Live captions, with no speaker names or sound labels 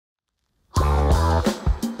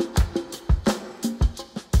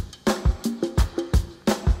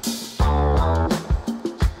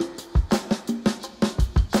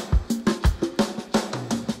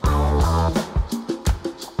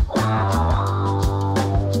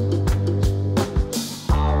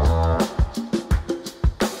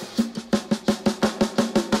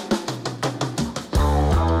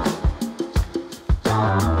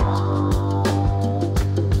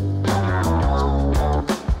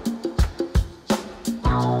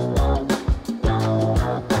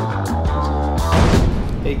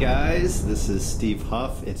guys, this is Steve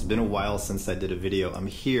Huff. It's been a while since I did a video. I'm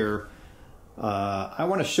here. I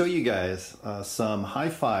want to show you guys some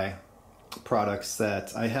HiFi products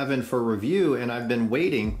that I have in for review, and I've been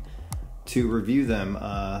waiting to review them,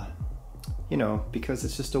 you know, because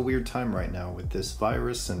it's just a weird time right now with this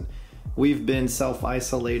virus, and we've been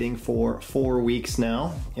self-isolating for 4 weeks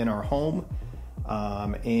now in our home,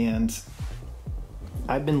 and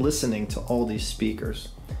I've been listening to all these speakers.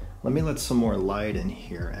 Let me let some more light in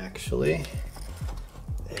here, actually.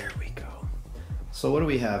 There we go. So what do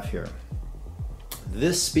we have here?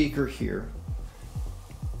 This speaker here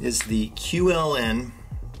is the QLN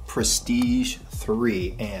Prestige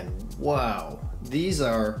 3, and wow, these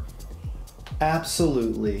are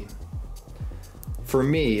absolutely, for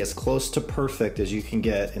me, as close to perfect as you can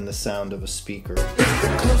get in the sound of a speaker.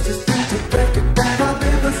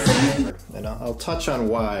 And I'll touch on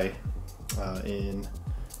why in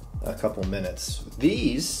a couple minutes.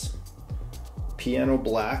 These piano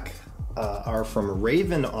black are from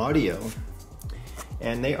Raven Audio,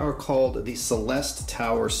 and they are called the Celeste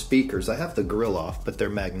Tower speakers. I have the grill off, but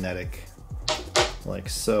they're magnetic, like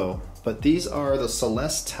so. But these are the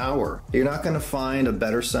Celeste Tower. You're not going to find a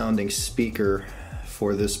better sounding speaker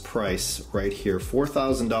for this price right here.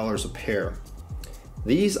 $4,000 a pair.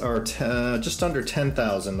 These are just under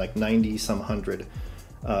 10,000, like 90 some hundred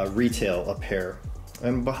retail a pair.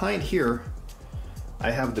 And behind here, I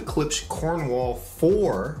have the Klipsch Cornwall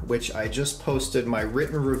 4, which I just posted my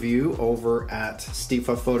written review over at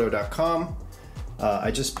stevehufphoto.com. I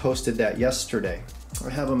just posted that yesterday. I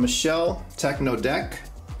have a Michel Techno Deck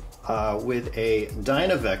with a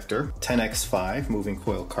Dynavector 10x5 moving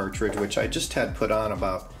coil cartridge, which I just had put on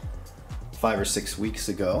about 5 or 6 weeks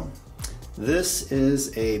ago. This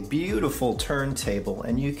is a beautiful turntable,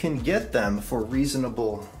 and you can get them for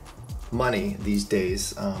reasonable money these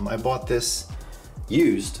days. I bought this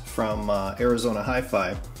used from Arizona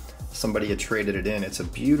HiFi. Somebody had traded it in. It's a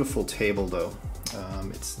beautiful table though.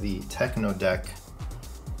 It's the Techno Deck,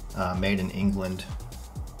 made in England.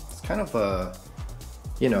 It's kind of a,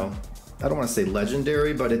 you know, I don't want to say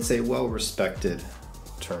legendary, but it's a well-respected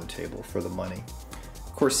turntable for the money.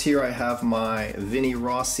 Of course, here I have my Vinnie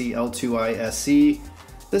Rossi L2i SE.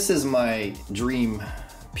 This is my dream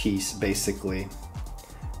piece, basically.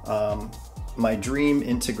 My dream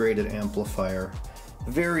integrated amplifier.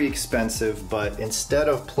 Very expensive, but instead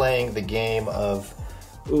of playing the game of,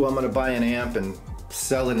 ooh, I'm gonna buy an amp and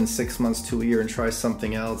sell it in 6 months to a year and try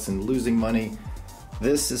something else and losing money,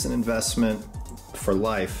 this is an investment for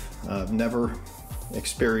life. I've never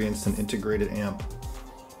experienced an integrated amp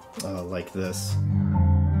like this.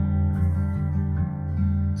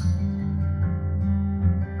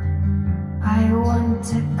 I want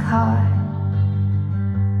a car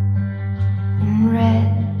in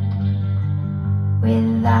red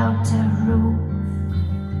without a roof,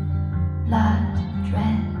 blood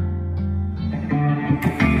red.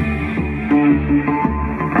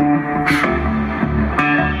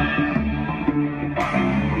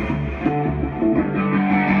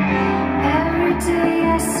 Every day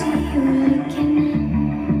I see you looking in,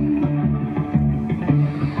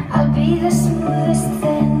 I'll be the smoothest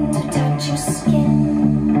thing to touch your skin.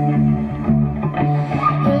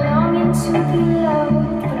 You're longing to be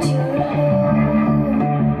loved, but you're alone.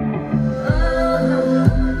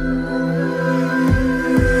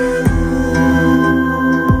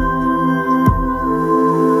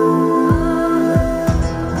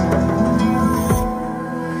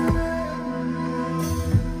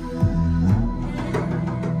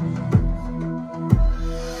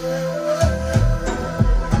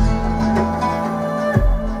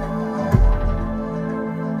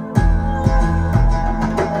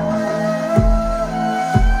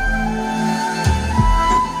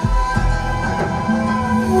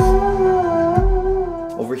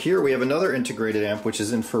 Here we have another integrated amp, which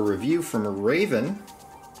is in for review from Raven.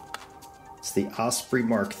 It's the Osprey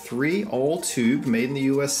Mark III, all tube, made in the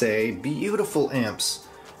USA. Beautiful amps.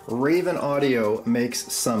 Raven Audio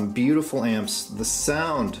makes some beautiful amps. The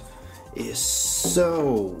sound is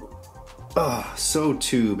so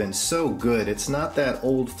tube and so good. It's not that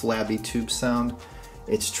old flabby tube sound.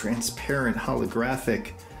 It's transparent,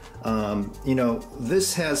 holographic. You know,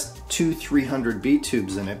 this has two 300B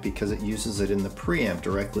tubes in it because it uses it in the preamp,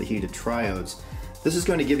 directly heated triodes. This is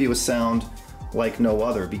going to give you a sound like no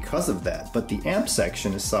other because of that, but the amp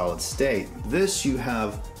section is solid state. This, you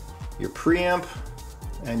have your preamp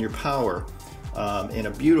and your power in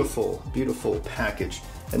a beautiful, beautiful package.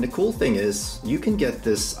 And the cool thing is, you can get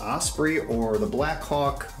this Osprey or the Black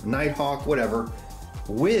Hawk, Nighthawk, whatever,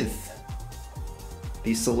 with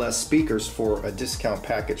these Celeste speakers for a discount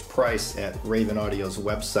package price at Raven Audio's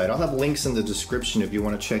website. I'll have links in the description if you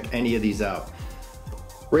want to check any of these out.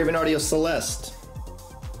 Raven Audio Celeste,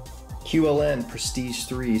 QLN Prestige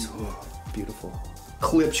 3s, oh, beautiful.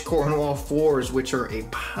 Klipsch Cornwall 4s, which are a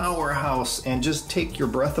powerhouse and just take your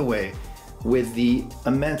breath away with the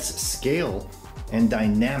immense scale and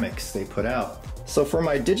dynamics they put out. So for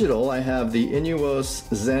my digital, I have the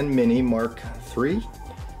Inuos Zen Mini Mark III,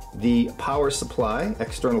 the power supply,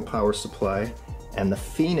 external power supply, and the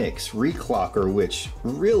Phoenix Reclocker, which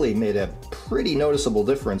really made a pretty noticeable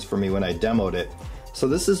difference for me when I demoed it. So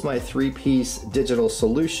this is my 3-piece digital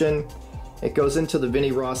solution. It goes into the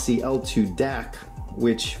Vinny Rossi L2 DAC,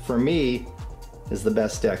 which for me is the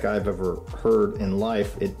best DAC I've ever heard in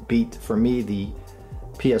life. It beat, for me, the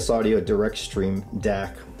PS Audio Direct Stream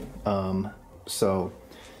DAC. So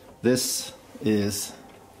this is,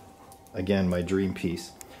 again, my dream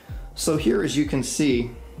piece. So here, as you can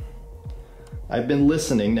see, I've been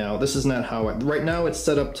listening. Now, this is not how right now it's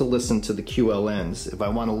set up to listen to the QLNs. If I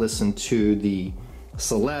want to listen to the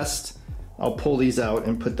Celeste, I'll pull these out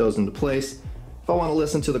and put those into place. If I want to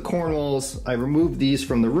listen to the Cornwalls, I remove these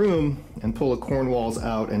from the room and pull the Cornwalls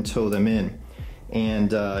out and tow them in.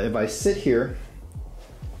 And if I sit here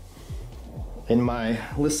in my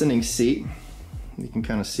listening seat, you can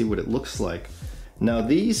kind of see what it looks like. Now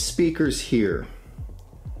these speakers here,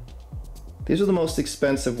 these are the most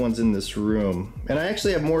expensive ones in this room. And I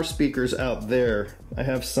actually have more speakers out there. I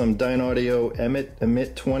have some Dynaudio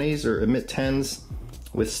Emit 20s or Emit 10s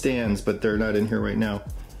with stands, but they're not in here right now.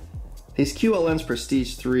 These QLNs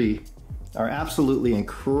Prestige 3 are absolutely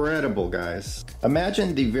incredible, guys.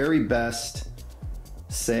 Imagine the very best,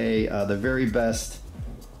 say the very best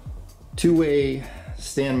two-way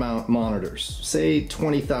stand mount monitors, say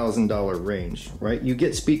 $20,000 range, right? You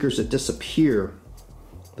get speakers that disappear,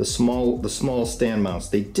 the small stand mounts,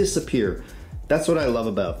 they disappear. That's what I love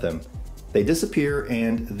about them. They disappear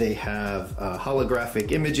and they have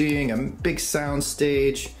holographic imaging, a big sound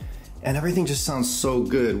stage, and everything just sounds so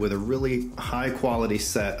good with a really high quality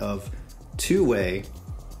set of two-way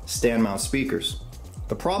stand mount speakers.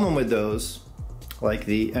 The problem with those, like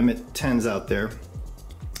the Emit 10s out there,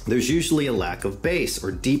 there's usually a lack of bass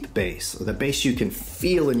or deep bass, or the bass you can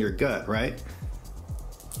feel in your gut, right?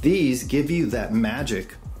 These give you that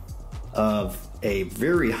magic of a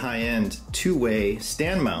very high-end two-way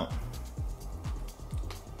stand mount.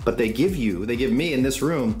 But they give me in this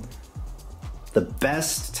room the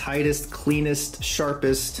best, tightest, cleanest,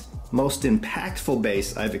 sharpest, most impactful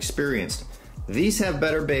bass I've experienced. These have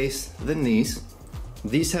better bass than these.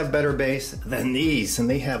 These have better bass than these, and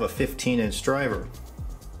they have a 15-inch driver.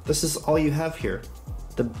 This is all you have here.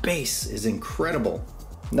 The bass is incredible.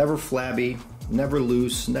 Never flabby, never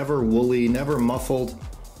loose, never woolly, never muffled.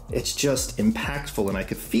 It's just impactful, and I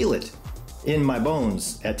could feel it in my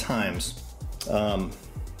bones at times.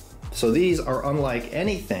 So these are unlike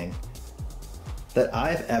anything that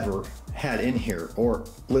I've ever had in here or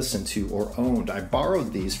listened to or owned. I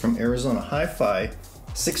borrowed these from Arizona HiFi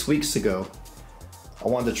 6 weeks ago. I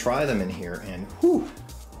wanted to try them in here, and whew,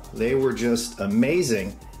 they were just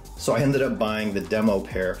amazing. So I ended up buying the demo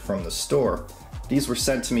pair from the store. These were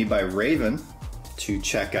sent to me by Raven to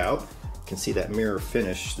check out. You can see that mirror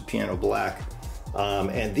finish, the piano black.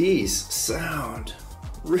 And these sound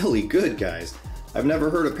really good, guys. I've never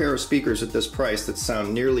heard a pair of speakers at this price that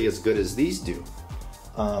sound nearly as good as these do.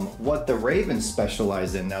 What the Ravens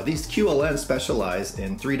specialize in, now these QLN specialize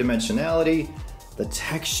in three-dimensionality, the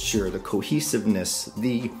texture, the cohesiveness,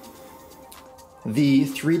 the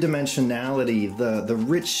three-dimensionality, the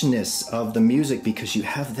richness of the music, because you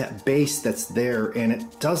have that bass that's there and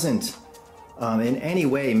it doesn't in any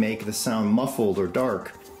way make the sound muffled or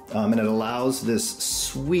dark. And it allows this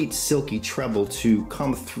sweet, silky treble to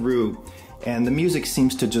come through, and the music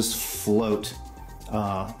seems to just float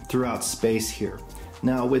throughout space here.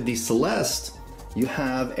 Now with the Celeste, you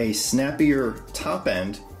have a snappier top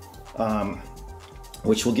end,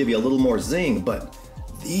 which will give you a little more zing, but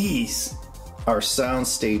these are sound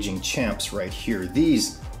staging champs right here.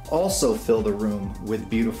 These also fill the room with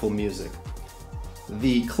beautiful music.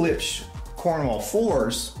 The Klipsch Cornwall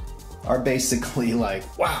 4s are basically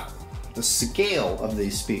like, wow, the scale of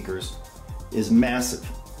these speakers is massive.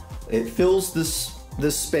 It fills this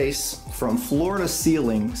space from floor to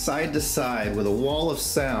ceiling, side to side, with a wall of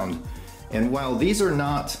sound. And while these are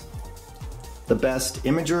not the best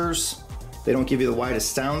imagers, they don't give you the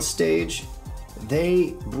widest sound stage,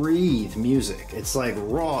 they breathe music. It's like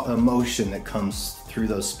raw emotion that comes through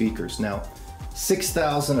those speakers. Now,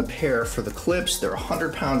 $6,000 a pair for the Klipsch. They're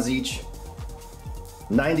 100 pounds each.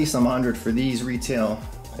 90 some hundred for these retail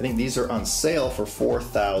I think these are on sale for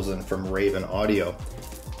 $4,000 from Raven Audio.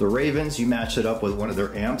 The Ravens, you match it up with one of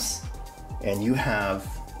their amps, and you have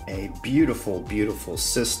a beautiful, beautiful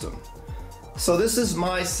system. So this is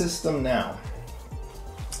my system now.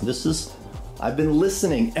 I've been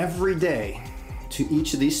listening every day to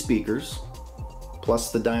each of these speakers,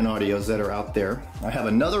 plus the Dynaudios that are out there. I have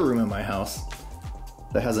another room in my house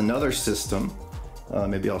that has another system.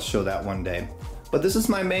 Maybe I'll show that one day. But this is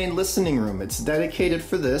my main listening room. It's dedicated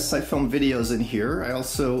for this. I film videos in here. I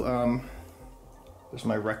also, there's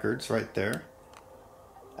my records right there.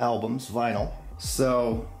 Albums, vinyl.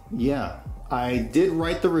 So yeah, I did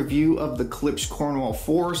write the review of the Klipsch Cornwall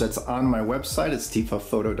 4s. That's on my website. It's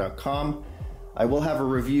tifafoto.com. I will have a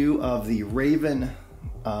review of the Raven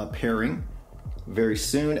pairing very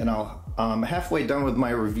soon, and I'm halfway done with my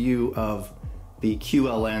review of the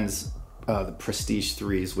QLN's, the Prestige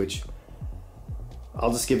 3s, which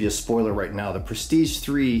I'll just give you a spoiler right now. The Prestige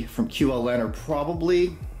 3 from QLN are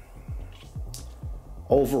probably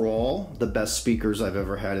overall the best speakers I've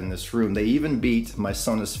ever had in this room. They even beat my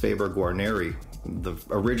Sonus Faber Guarneri, the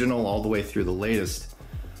original all the way through the latest.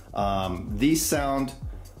 These sound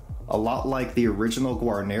a lot like the original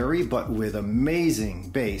Guarneri, but with amazing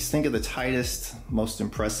bass. Think of the tightest, most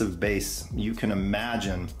impressive bass you can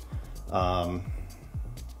imagine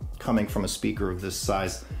coming from a speaker of this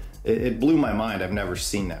size. It blew my mind. I've never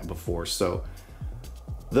seen that before. So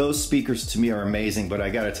those speakers to me are amazing, but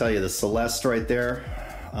I gotta tell you, the Celeste right there,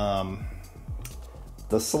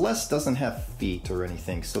 the Celeste doesn't have feet or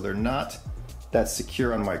anything, so they're not that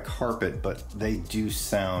secure on my carpet, but they do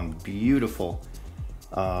sound beautiful.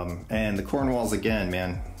 And the Cornwalls, again,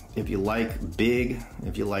 man, if you like big,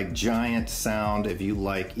 if you like giant sound, if you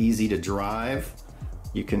like easy to drive,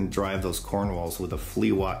 you can drive those Cornwalls with a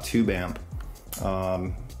Fleewatt tube amp.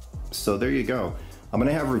 So there you go. I'm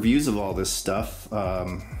gonna have reviews of all this stuff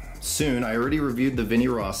soon. I already reviewed the Vinnie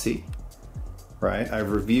Rossi, right? I've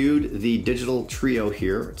reviewed the Digital Trio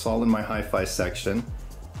here. It's all in my HiFi section.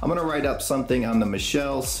 I'm gonna write up something on the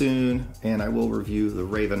Michelle soon, and I will review the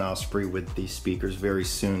Raven Osprey with these speakers very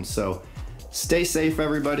soon. So stay safe,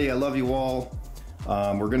 everybody. I love you all.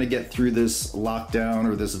 We're gonna get through this lockdown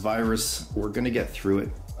or this virus. We're gonna get through it.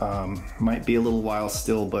 Might be a little while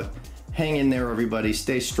still, but hang in there, everybody.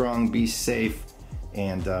 Stay strong, be safe,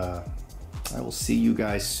 and I will see you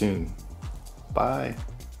guys soon. Bye.